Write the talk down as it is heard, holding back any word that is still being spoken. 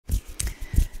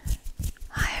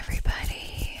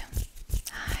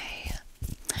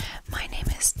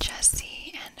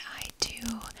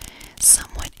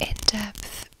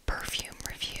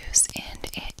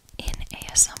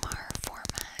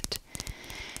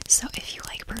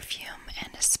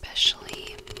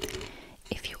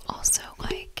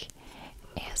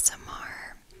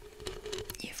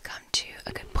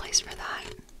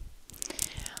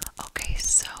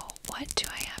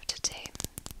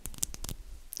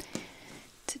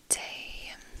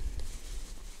Today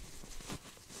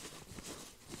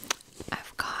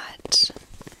I've got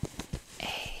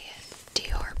a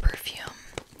Dior perfume.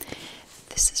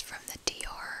 This is from the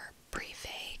Dior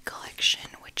Privé collection,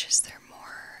 which is their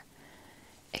more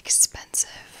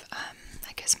expensive,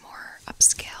 I guess more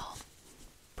upscale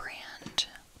brand.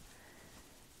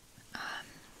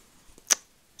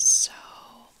 So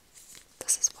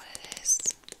this is what it is.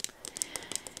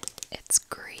 It's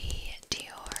Gris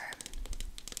Dior.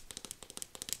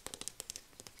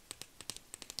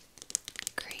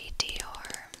 Gris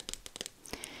Dior.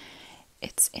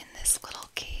 It's in this little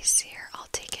case here. I'll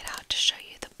take it out to show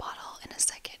you the bottle in a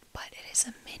second, but it is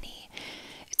a mini.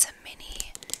 It's a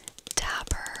mini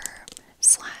dabber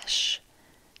slash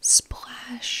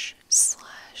splash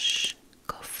slash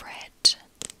gaufret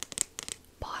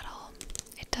bottle.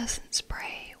 It doesn't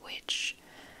spray, which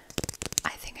I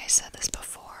think I said this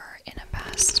before in a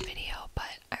past video,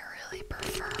 but I really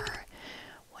prefer,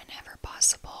 whenever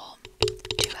possible,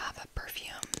 to have a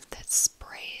perfume that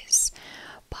sprays,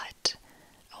 but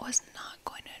I was not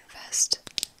going to invest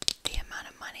the amount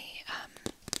of money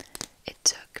it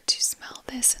took to smell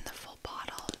this in the full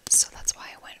bottle, so that's why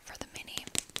I went for the mini.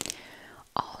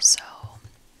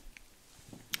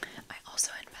 I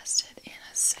also invested in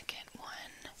a second one.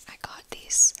 I got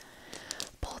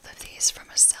both of these from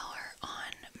a seller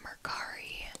on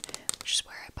Mercari, which is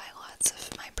where I buy lots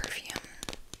of my perfume.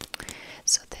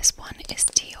 So this one is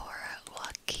Dior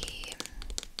Lucky.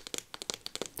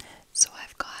 So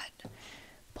I've got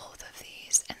both of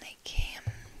these, and they came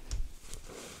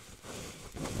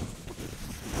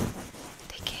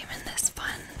in this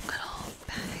fun little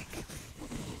bag.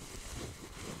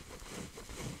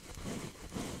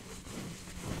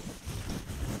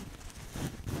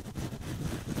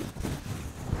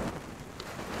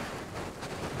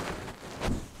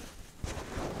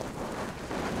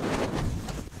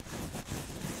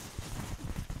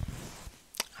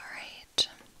 Alright,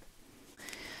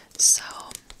 so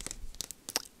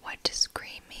what does gris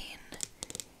mean?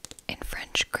 In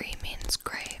French, gris means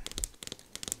grey.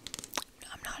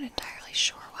 I'm not entirely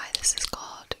sure why this is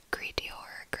called Gris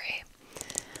Dior grey,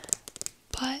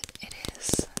 but it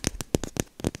is.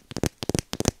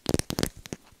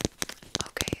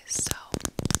 Okay, so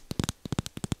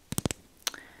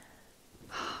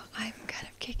I'm kind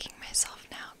of kicking myself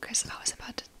now because I was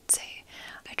about to say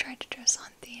I tried to dress on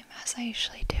theme as I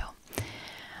usually do.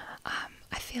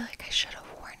 I feel like I should have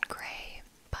worn gray,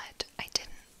 but I didn't.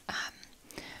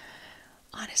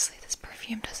 Honestly, this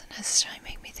perfume doesn't necessarily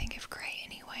make me think of gray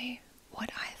anyway.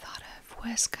 What I thought of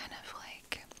was kind of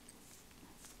like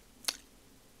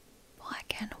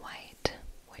black and white,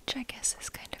 which I guess is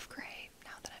kind of gray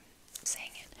now that I'm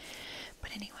saying it.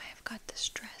 But anyway, I've got this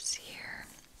dress here.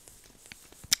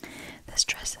 This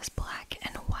dress is black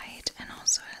and white and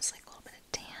also has like a little bit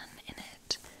of tan in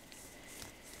it.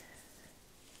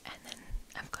 And then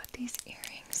I've got these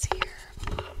earrings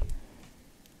here.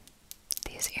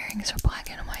 These earrings are black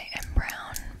and white and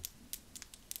brown.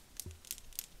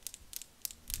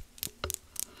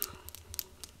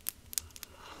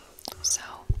 So,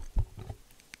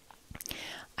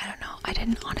 I don't know. I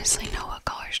didn't honestly know what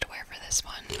colors to wear for this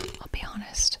one, I'll be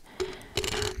honest.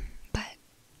 But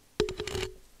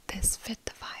this fit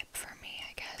the vibe for me,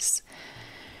 I guess.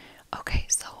 Okay,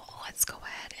 so let's go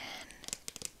ahead and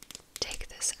take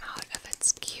this out of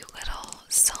its cute little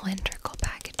cylindrical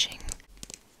packaging.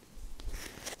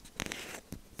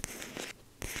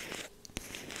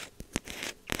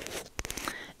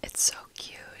 It's so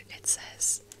cute. It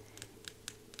says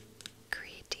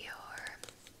Gris Dior,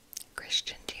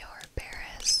 Christian Dior,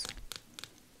 Paris.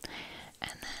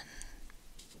 And then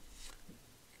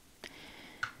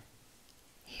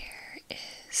here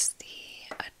is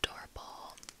the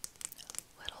adorable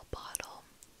little bottle.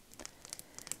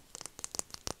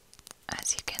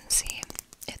 As you can see,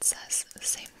 it says the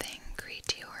same thing, Gris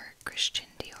Dior, Christian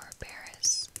Dior,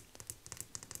 Paris.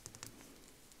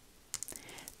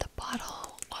 The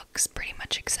bottle looks pretty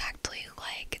much exactly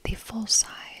like the full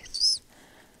size.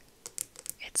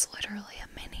 It's literally a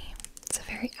mini. It's a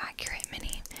very accurate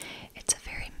mini. It's a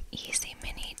very easy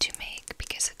mini to make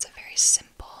because it's a very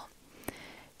simple,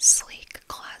 sleek,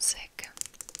 classic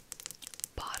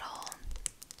bottle.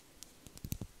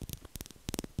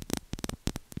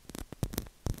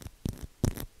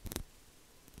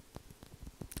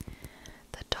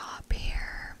 The top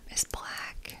here is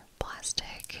black,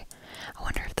 plastic. I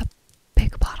wonder if the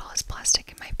big bottle is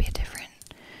plastic. It might be a different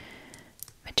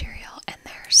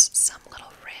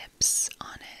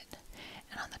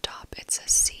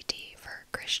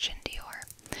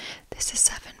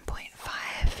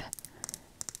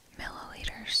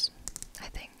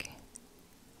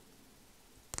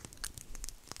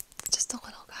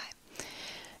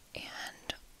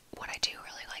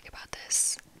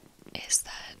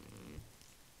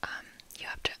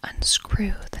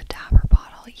unscrew the dabber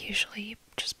bottle. Usually you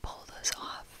just pull those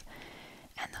off,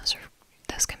 and those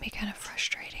can be kind of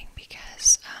frustrating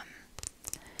because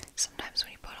sometimes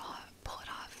when you pull it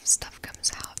off, stuff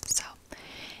comes out. So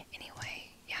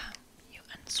anyway, yeah, you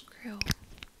unscrew,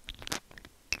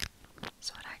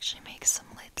 so it actually makes some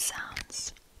lid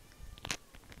sounds.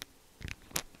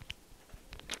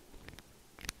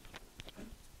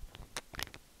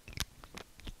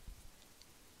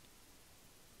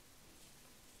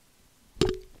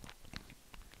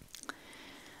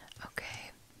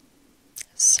 Okay,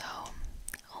 so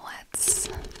let's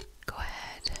go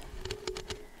ahead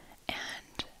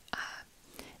and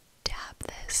dab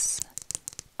this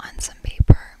on some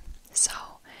paper. So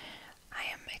I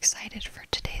am excited for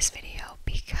today's video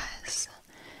because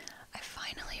I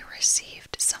finally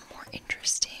received some more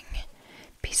interesting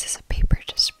pieces of paper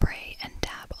to spray and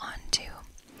dab onto.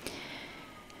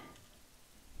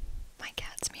 My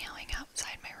cat's meowing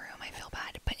outside my room. I feel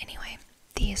bad. But anyway,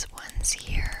 these ones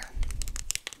here,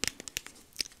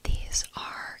 these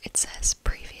are, it says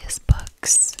previous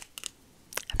books.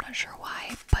 I'm not sure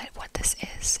why, but what this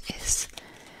is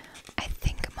I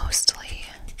think mostly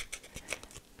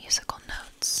musical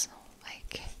notes.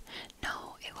 Like,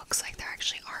 no, it looks like there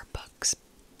actually are books,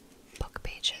 book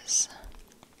pages.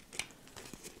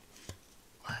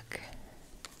 Look.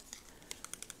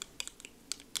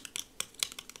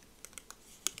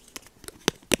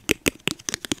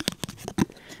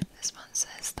 This one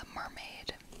says The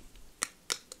Mermaid.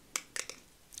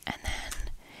 And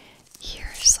then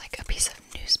here's like a piece of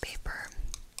newspaper.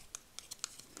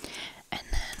 And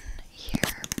then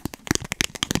here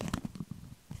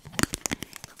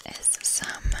is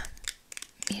some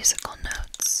musical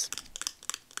notes.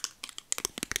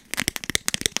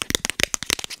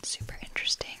 Super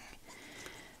interesting.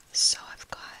 So I've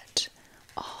got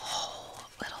a whole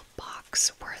little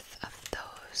box worth of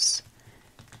those,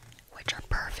 which are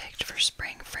perfect for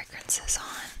spraying fragrances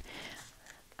on.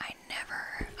 I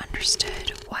never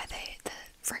understood why the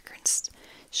fragrance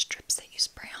strips that you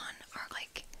spray on are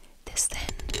like this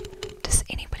thin. Does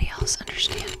anybody else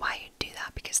understand why you do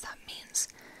that? Because that means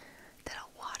that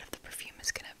a lot of the perfume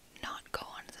is gonna not go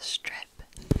onto the strip.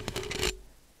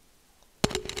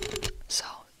 So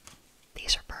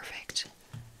these are perfect.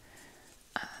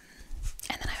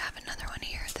 And then I have another one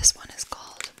here. This one is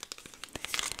called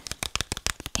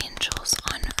Angels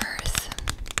on Earth.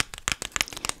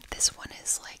 This one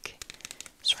is like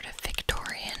sort of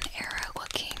Victorian era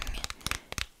looking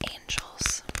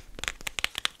angels.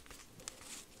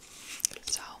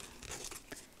 So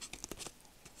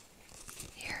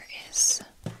here is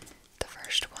the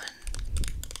first one.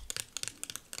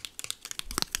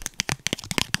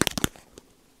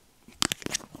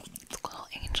 The little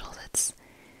angel that's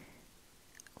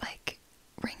like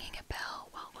ringing a bell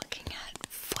while looking at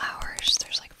flowers.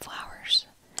 There's like flowers.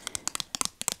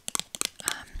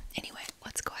 Anyway,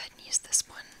 let's go ahead and use this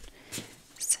one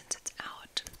since it's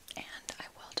out, and I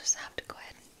will just have to go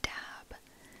ahead and dab,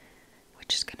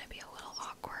 which is going to be a little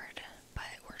awkward, but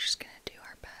we're just going to do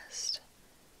our best.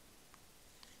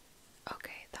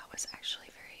 Okay, that was actually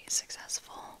very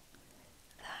successful.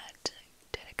 That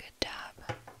did a good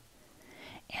dab.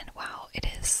 And wow, it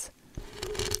is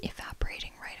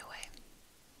evaporating right away.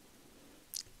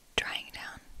 Drying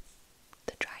down.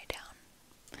 The dry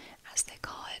down, as they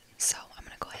call it. So I'm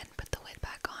going to go ahead and put the lid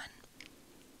back on.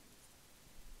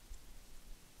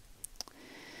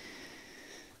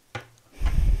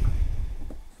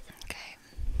 Okay.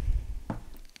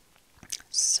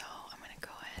 So I'm going to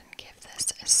go ahead and give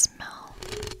this a smell.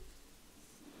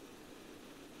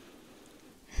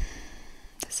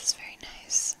 This is very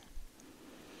nice.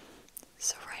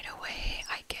 So right away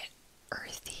I get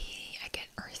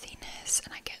earthiness,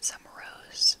 and I get some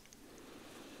rose.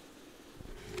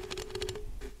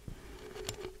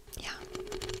 Yeah,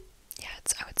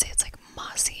 I would say it's like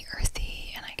mossy,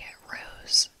 earthy, and I get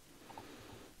rose.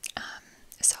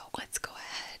 So let's go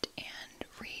ahead and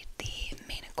read the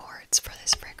main accords for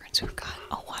this fragrance. We've got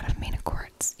a lot of main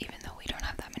accords, even though we don't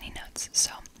have that many notes.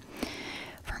 So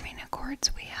for main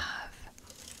accords, we have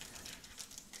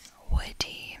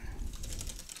woody,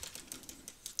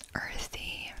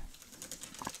 earthy,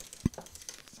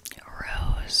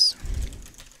 rose,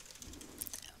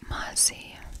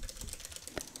 mossy,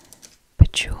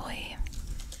 patchouli,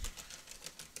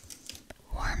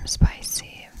 warm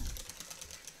spicy,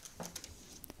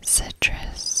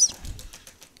 citrus,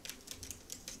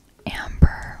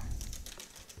 amber,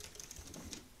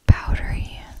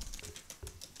 powdery,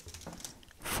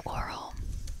 floral.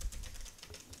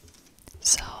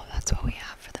 So that's what we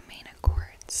have for the main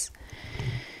accords.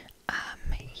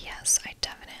 Yes, I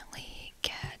definitely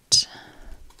get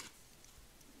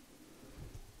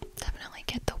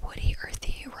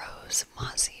rose,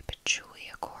 mossy, patchouli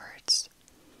accords.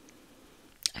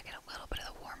 I get a little bit of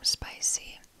the warm,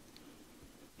 spicy,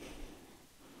 a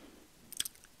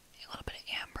little bit of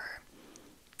amber,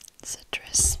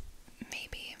 citrus,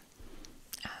 maybe,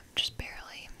 just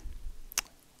barely.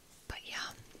 But yeah.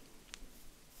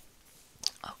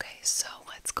 Okay, so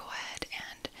let's go ahead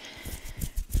and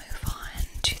move on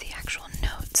to the actual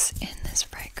notes in this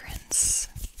fragrance.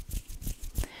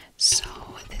 So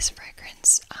this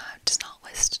fragrance does not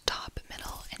list top,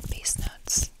 middle, and base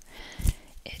notes.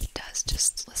 It does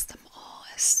just list them all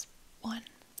as one.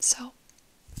 So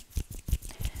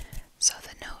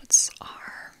the notes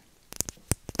are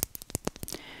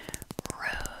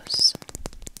rose,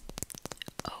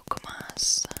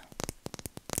 oakmoss,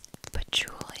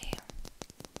 patchouli,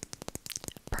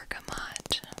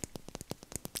 bergamot,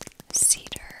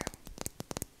 cedar,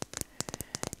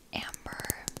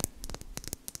 amber,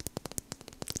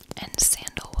 and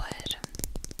sandalwood.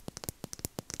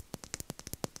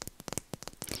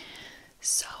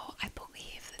 So I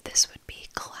believe that this would be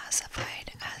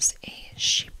classified as a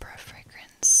Chypre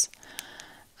fragrance,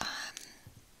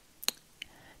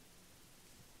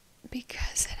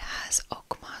 because it has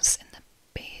oakmoss in the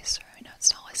base, or I know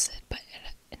it's not listed, but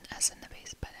it has in the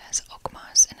base, but it has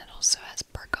oakmoss, and it also has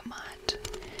bergamot,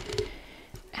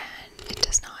 and it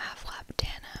does not have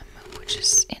labdanum, which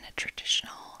is in a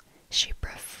traditional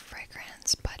Chypre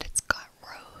fragrance, but it's got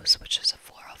rose, which is a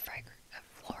floral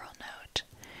note.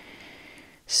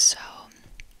 So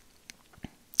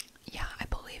yeah, I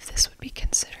believe this would be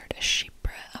considered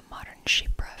a modern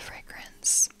Chypre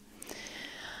fragrance.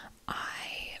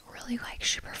 I really like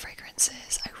Chypre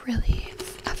fragrances. I really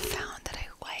have found that I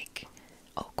like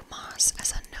oakmoss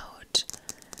as a note.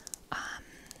 I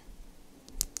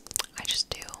just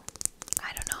do.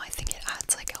 I don't know, I think it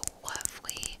adds like a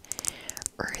lovely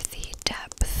earthy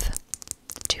depth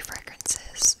to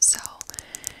fragrances, so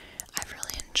I've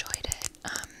really enjoyed it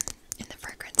in the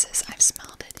fragrances I've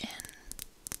smelled it in.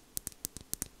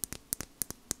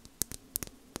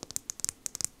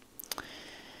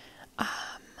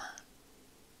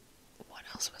 What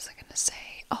else was I gonna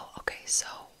say? Oh, okay, so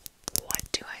what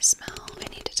do I smell? I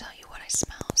need to tell you what I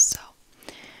smell. So,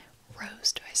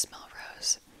 rose, do I smell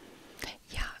rose?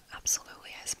 Yeah,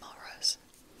 absolutely, I smell rose.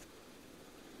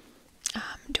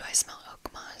 Do I smell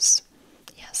oakmoss?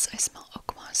 Yes, I smell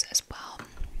oakmoss as well.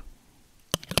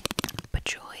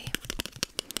 Patchouli.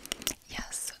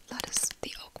 Yes, that is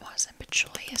the oakmoss, and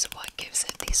patchouli is what gives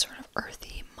it these sort of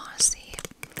earthy, mossy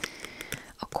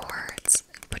accords.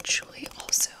 Patchouli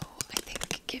also, I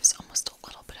think, gives almost a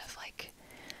little bit of like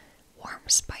warm,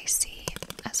 spicy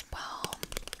as well,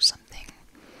 or something.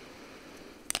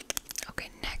 Okay,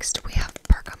 next we have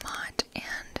bergamot,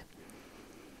 and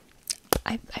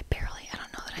I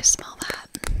don't know that I smell that.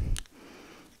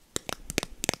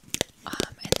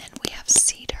 And then we have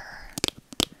cedar,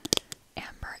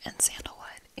 amber, and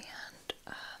sandalwood, and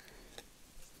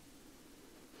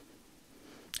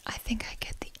I think I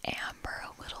get the amber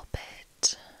a little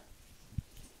bit. I'm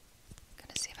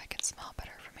gonna see if I can smell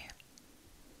better from here.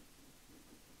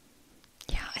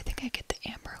 Yeah, I think I get the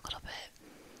amber a little bit,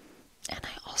 and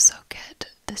I also get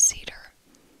the cedar.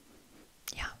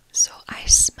 Yeah, so I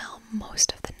smell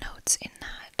most of the notes in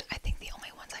that. I think the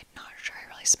only ones I'm not sure I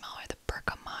really smell are the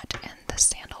bergamot and the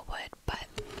sandalwood, but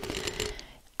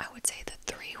I would say the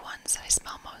three ones that I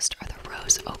smell most are the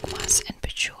rose, oakmoss, and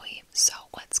patchouli. So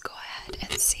let's go ahead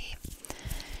and see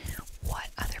what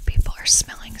other people are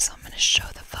smelling. So I'm going to show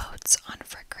the votes on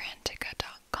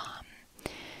fragrantica.com.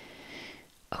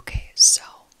 Okay, so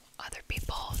other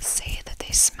people say that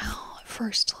they smell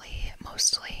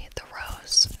mostly the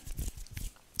rose,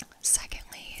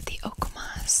 secondly the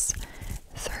oakmoss,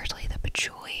 thirdly the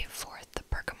patchouli, fourth the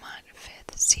bergamot,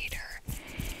 fifth cedar,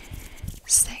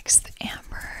 sixth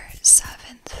amber,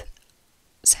 seventh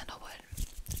sandalwood.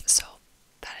 So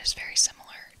that is very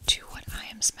similar to what I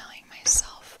am smelling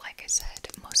myself. Like I said,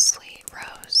 mostly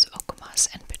rose, oakmoss,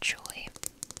 and patchouli.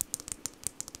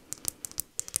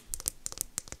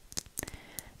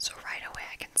 So right away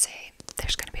I can say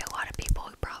there's going to be a lot of people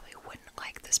who probably wouldn't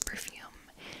like this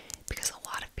perfume, because a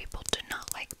lot of people do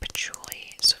not like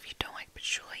patchouli. So if you don't like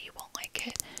patchouli, you won't like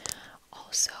it.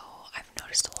 Also, I've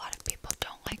noticed a lot of people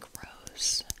don't like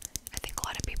rose. I think a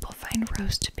lot of people find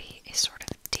rose to be a sort of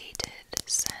dated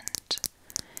scent.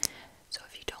 So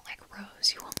if you don't like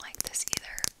rose, you won't like this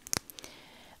either.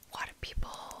 A lot of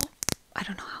people, I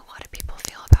don't know how a lot of people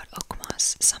feel about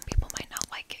oakmoss. Some people might not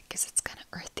like it because it's kind of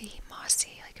earthy,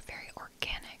 mossy, like very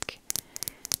organic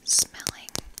smelling.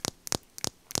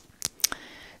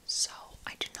 So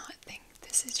I do not think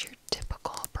this is your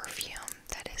typical perfume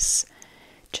that is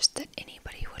just that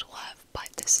anybody would love, but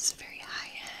this is very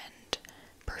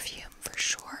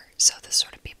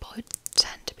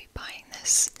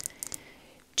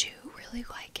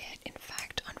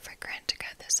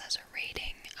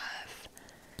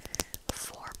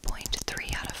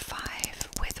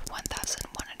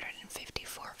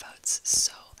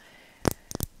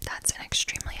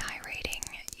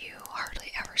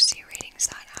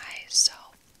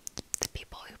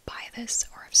this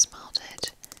or have smelled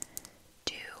it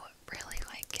do really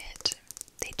like it.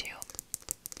 They do.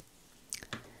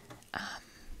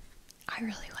 I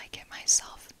really like it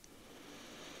myself,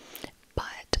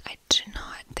 but I do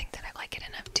not think that I like it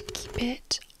enough to keep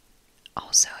it.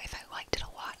 Also, if I liked it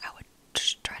a lot, I would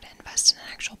just try to invest in an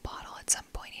actual bottle at some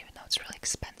point, even though it's really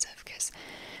expensive, because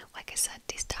like I said,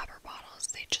 these Dabber bottles,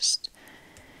 they just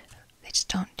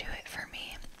don't do it for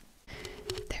me.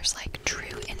 There's like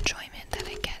true enjoyment that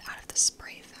I get out of the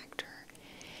spray factor,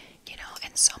 you know,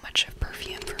 and so much of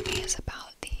perfume for me is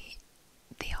about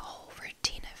the whole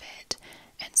routine of it,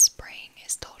 and spraying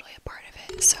is totally a part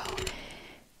of it. So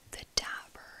the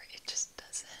Dabber, it just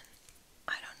doesn't,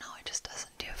 I don't know, it just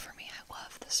doesn't do it for me. I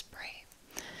love the spray.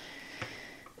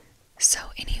 So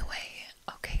anyway,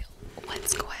 okay,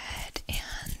 let's go ahead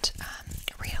and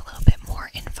read a little bit more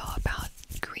info about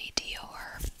Gris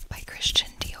Dior by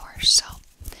Christian Dior. So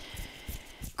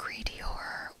Gris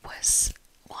Dior was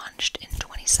launched in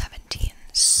 2017,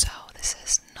 so this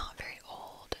is not very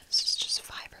old. This is just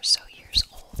 5 or so years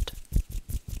old.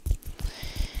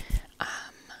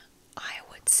 I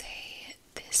would say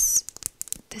this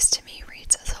to me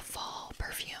reads as a fall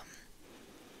perfume.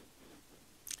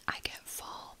 I get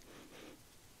fall.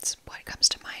 It's what comes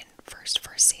to mind first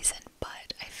for a season,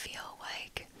 but I feel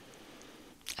like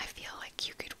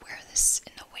you could wear this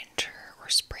in the winter or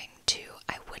spring too.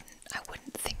 I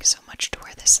wouldn't think so much to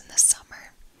wear this in the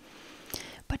summer.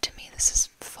 But to me this is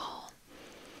fall.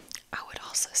 I would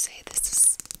also say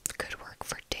this could work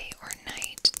for day or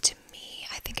night. To me,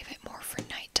 I think of it more for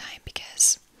nighttime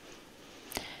because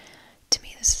to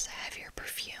me this is a heavier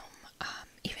perfume.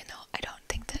 Even though I don't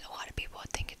think that a lot of people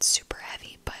would think it's super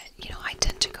heavy, but you know, I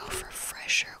tend to go for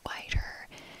fresher, lighter,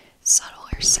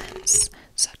 subtler scents.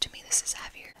 So to me this is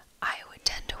heavier. I would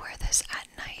tend to wear this at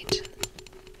night.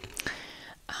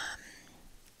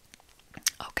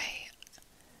 Okay.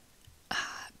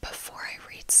 Before I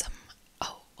read some,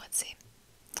 let's see.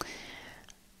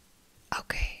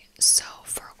 Okay, so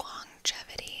for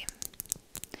longevity,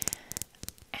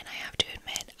 and I have to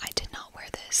admit, I did not wear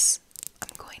this. I'm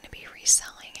going to be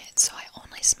reselling it, so I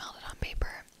only smelled it on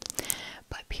paper.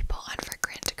 But people on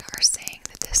Fragrantica are saying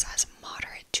that this has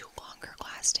moderate to longer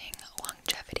lasting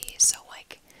longevity, so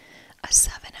like a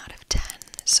 7 out of 10,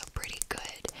 so pretty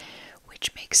good,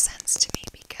 which makes sense to me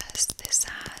because this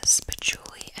has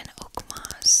patchouli and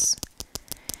Oakmoss,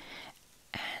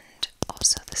 and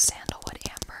also the sandalwood,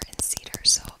 amber, and cedar,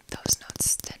 so those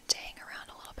notes tend to hang around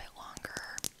a little bit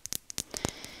longer,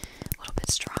 a little bit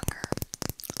stronger.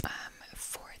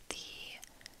 For the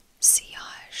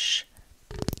sillage,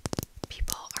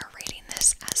 people are rating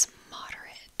this as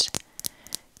moderate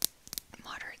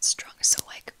strong, so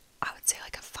like I would say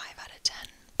like a 5 out of 10.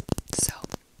 So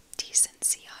decent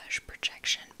sillage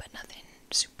projection, but nothing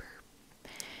super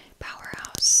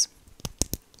powerhouse.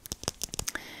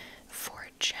 For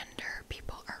gender,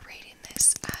 people are rating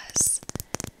this as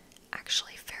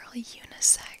actually fairly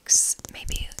unisex.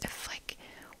 Maybe if like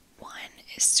 1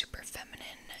 is super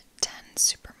feminine, 10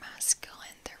 super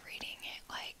masculine, they're rating it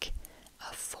like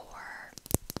a 4,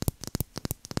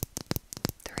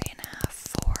 3.5,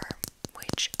 4,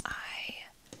 which I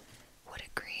would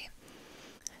agree.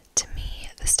 To me,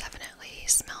 this definitely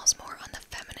smells more on the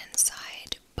feminine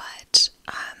side, but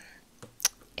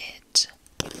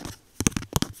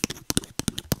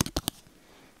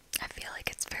I feel like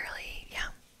it's fairly,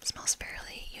 smells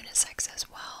fairly unisex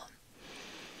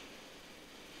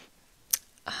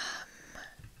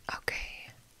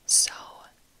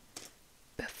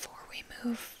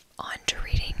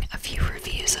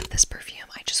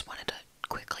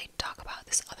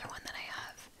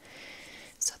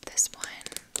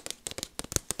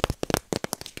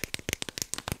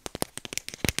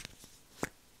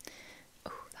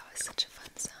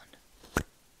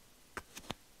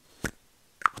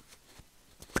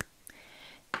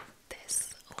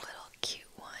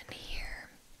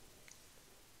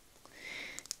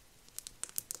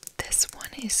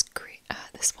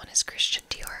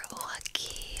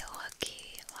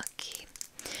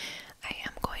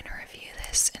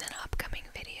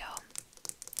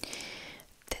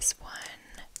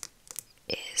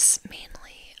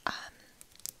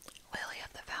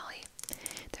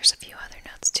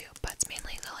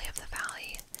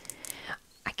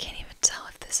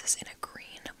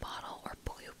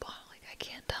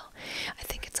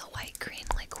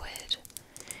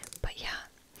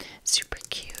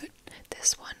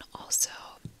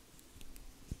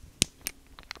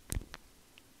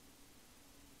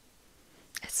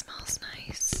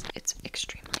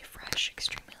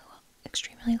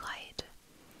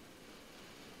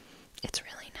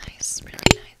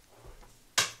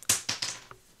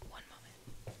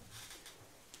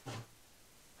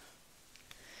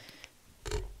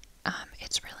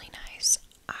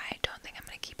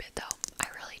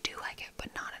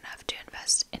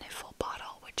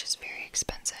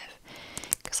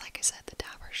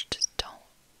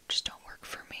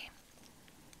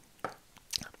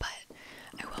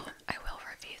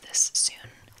this soon,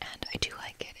 and I do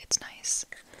like it. It's nice.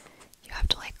 You have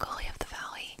to like Lily of the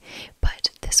Valley, but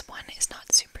this one is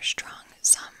not super strong.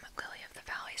 Some Lily of the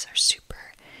Valleys are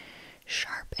super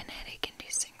sharp and headache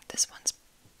inducing. This one's,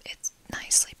 it's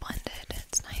nicely blended.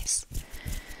 It's nice.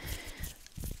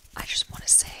 I just want to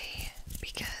say,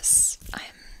 because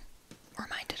I'm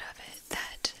reminded of it,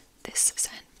 that this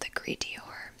scent, the Gris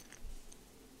Dior,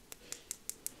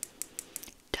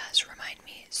 does remind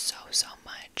me so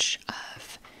much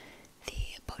of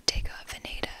the Bottega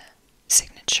Veneta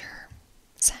signature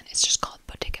scent. It's just called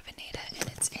Bottega Veneta, and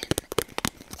it's in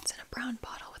a brown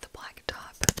bottle with a black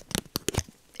top.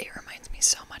 It reminds me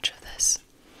so much of this.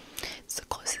 It's the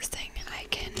closest thing I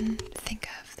can think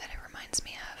of that it reminds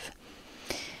me of.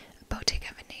 Bottega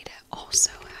Veneta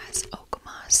also has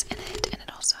Oakmoss in it, and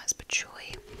it also has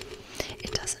patchouli.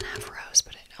 It doesn't have rose,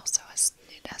 but it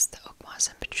has the Oakmoss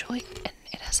and patchouli, and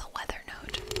it has a leather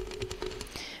note.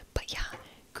 But yeah,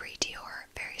 Gris Dior,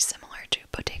 very similar to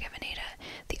Bottega Veneta.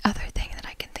 The other thing that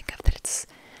I can think of that it's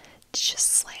just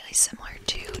slightly similar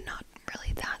to, not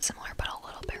really that similar, but a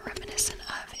little bit reminiscent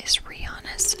of, is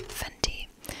Rihanna's Fenty.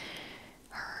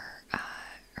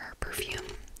 Her perfume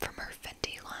from her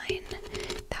Fenty line.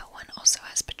 That one also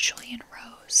has patchouli and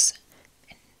rose,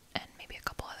 and maybe a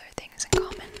couple other things in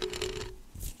common.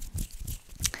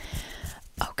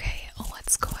 Okay,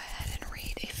 let's go ahead and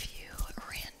read a few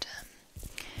random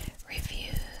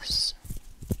reviews.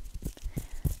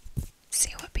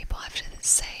 See what people have to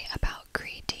say about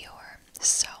Gris Dior.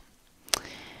 So,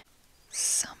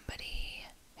 somebody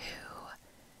who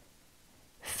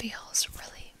feels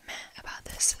really meh about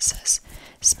this says,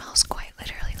 smells quite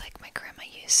literally like my grandma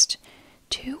used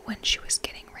to when she was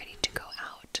getting ready to go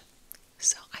out.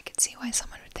 So I could see why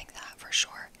someone would think that for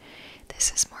sure.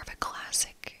 This is more of a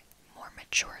classic, more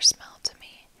mature smell to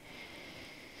me.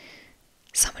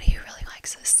 Somebody who really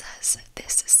likes this says,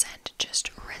 this scent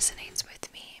just resonates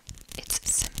with me. It's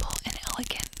simple and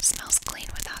elegant, smells clean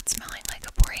without smelling like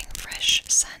a boring fresh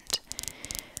scent.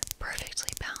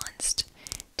 Perfectly balanced,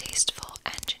 tasteful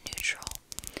and neutral.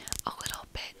 A little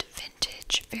bit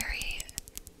vintage, very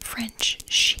French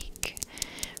chic.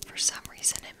 For some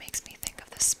reason it makes me think of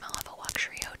the smell of a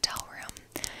luxury hotel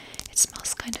room. It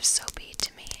smells kind of soapy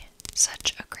to me.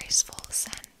 Such a graceful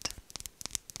scent.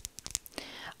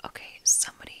 Okay,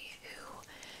 somebody who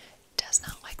does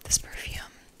not like this perfume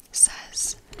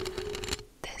says,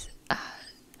 this,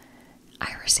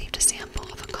 I received a sample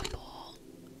a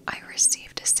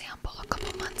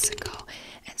couple months ago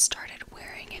and started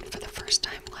wearing it for the first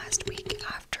time last week.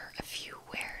 After a few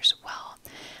wears, well,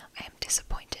 I am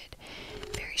disappointed.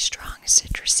 Very strong,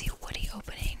 citrusy, woody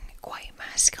opening, quite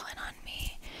masculine on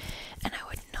me, and I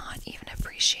would not even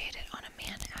appreciate it on a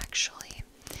man actually.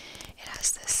 It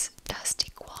has this dusty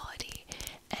quality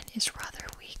and is rather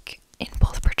weak in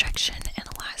both projection and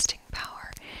lasting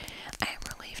power. I am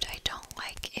relieved I don't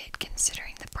like it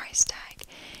considering the price tag.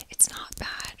 It's not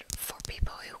bad for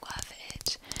people who love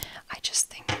it. I just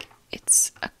think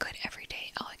it's a good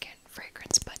everyday elegant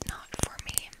fragrance, but not for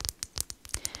me.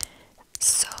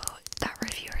 So that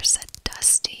reviewer said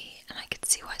dusty, and I could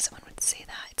see why someone would say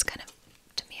that. It's kind of,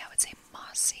 to me, I would say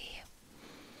mossy,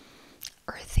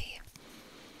 earthy.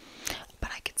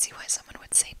 But I could see why someone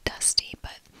would say dusty,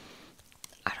 but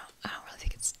I don't really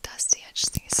think it's dusty. I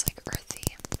just think it's like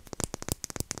earthy.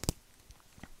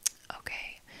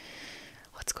 Okay,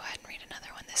 let's go ahead and read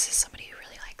another one. This is somebody who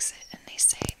really likes it, and they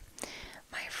say,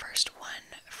 my first one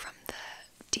from the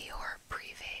Dior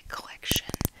Privé collection.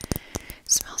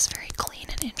 Smells very clean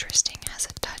and interesting, has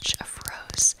a touch of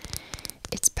rose.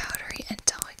 It's powdery and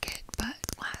delicate, but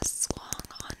lasts long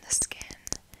on the skin.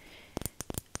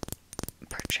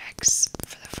 Projects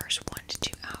for the first 1 to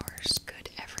 2 hours. Good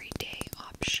everyday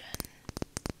option.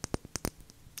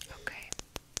 Okay.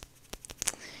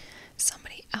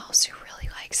 Somebody else who really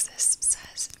likes this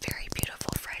says, very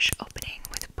beautiful fresh opening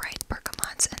with bright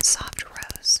bergamots and soft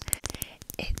rose.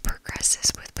 It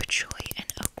progresses with patchouli and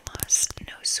oakmoss,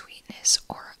 no sweetness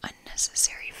or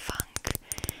unnecessary funk.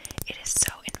 It is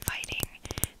so inviting.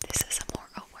 This is a more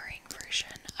alluring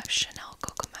version of Chanel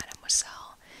Coco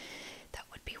Mademoiselle that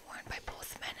would be worn by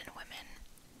both men and women.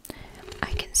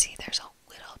 I can see there's a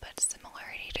little bit of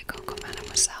similarity to Coco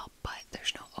Mademoiselle, but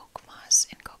there's no oakmoss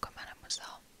in Coco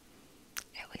Mademoiselle.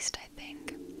 At least I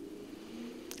think.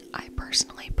 I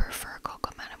personally prefer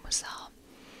Coco Mademoiselle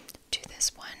to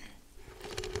this one.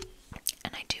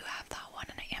 And I do have that one,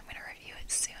 and I am going to review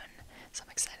it soon. So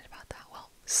I'm excited about that. Well,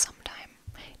 sometime.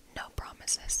 No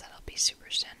promises that it'll be super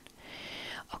soon.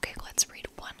 Okay, let's read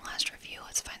one last review.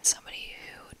 Let's find somebody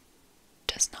who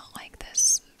does not like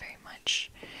this very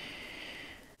much.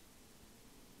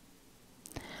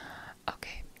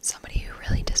 Okay,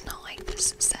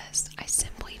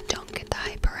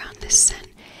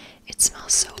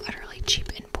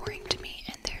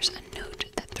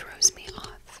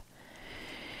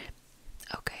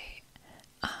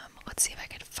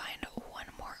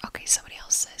 somebody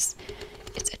else says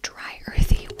it's a dry,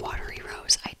 earthy, watery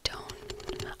rose. I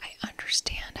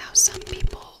understand how some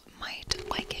people might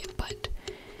like it, but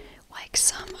like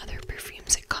some other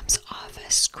perfumes, it comes off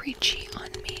as screechy on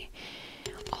me.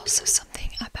 Also, something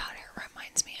about it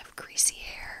reminds me of greasy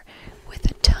hair with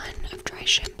a ton of dry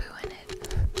shampoo in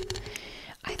it.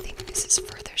 I think this is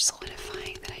further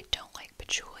solidifying that I don't like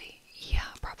patchouli. Yeah,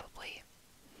 probably.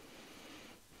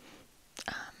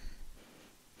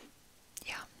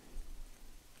 Yeah.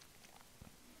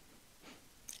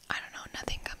 I don't know,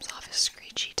 nothing comes off as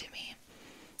screechy to me.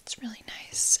 It's really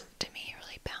nice to me,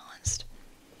 really balanced.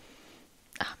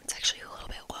 It's actually a little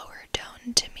bit lower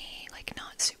tone to me, like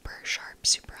not super sharp,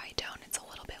 super high tone. It's a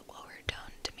little bit lower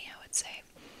tone to me, I would say.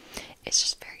 It's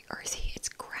just very earthy. It's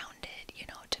grounded, you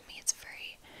know. To me, it's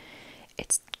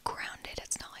grounded.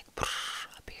 It's not like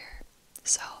up here.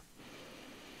 So,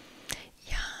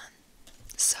 yeah.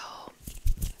 So,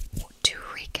 to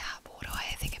recap, what do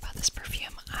I think about this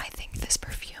perfume? I think this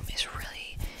perfume is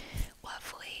really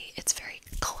lovely. It's very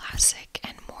classic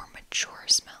and more mature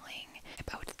smelling.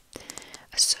 I would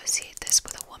associate this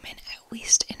with a woman at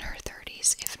least in her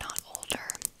 30s, if not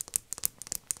older.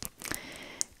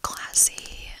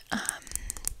 Classy, and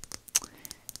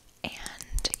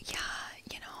yeah,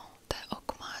 you know, the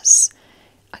Oakmoss,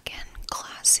 again,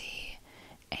 classy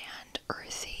and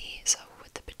earthy. So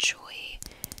with the patchouli,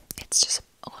 it's just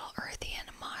a little earthy and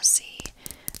mossy.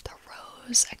 The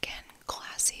rose, again,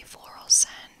 classy floral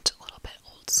scent, a little bit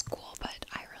old school, but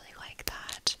I really like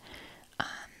that.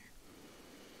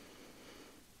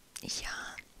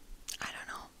 Yeah, I don't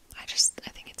know. I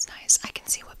think it's nice. I can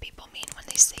see what people mean when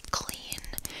they say clean,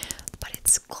 but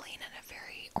it's clean in a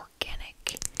very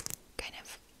organic kind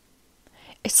of.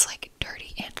 It's like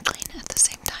dirty and clean at the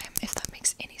same time, if that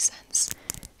makes any sense.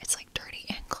 It's like dirty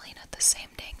and clean at the same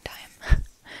dang time.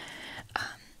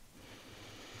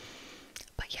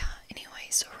 But yeah, anyway,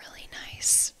 so really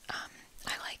nice.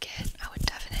 I like it. I would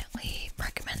definitely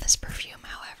recommend this perfume.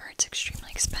 However, it's extremely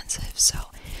expensive, so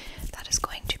that is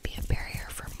going to be a barrier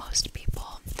for most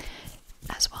people,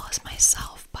 as well as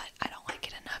myself. But I don't like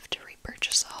it enough to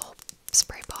repurchase a whole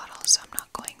spray bottle, so I'm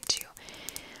not going to.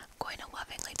 I'm going to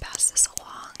lovingly pass this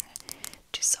along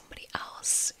to somebody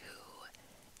else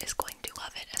who is going to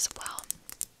love it as well.